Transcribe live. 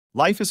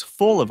Life is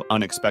full of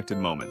unexpected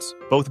moments,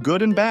 both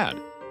good and bad.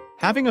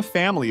 Having a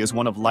family is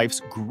one of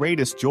life's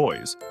greatest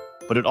joys,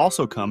 but it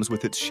also comes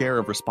with its share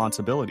of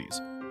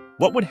responsibilities.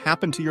 What would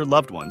happen to your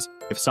loved ones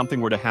if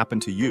something were to happen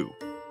to you?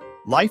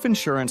 Life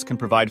insurance can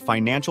provide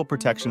financial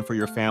protection for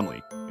your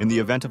family in the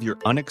event of your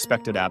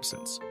unexpected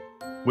absence.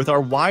 With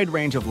our wide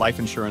range of life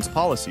insurance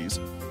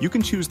policies, you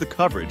can choose the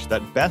coverage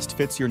that best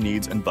fits your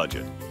needs and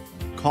budget.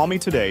 Call me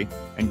today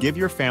and give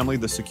your family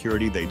the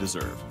security they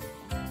deserve.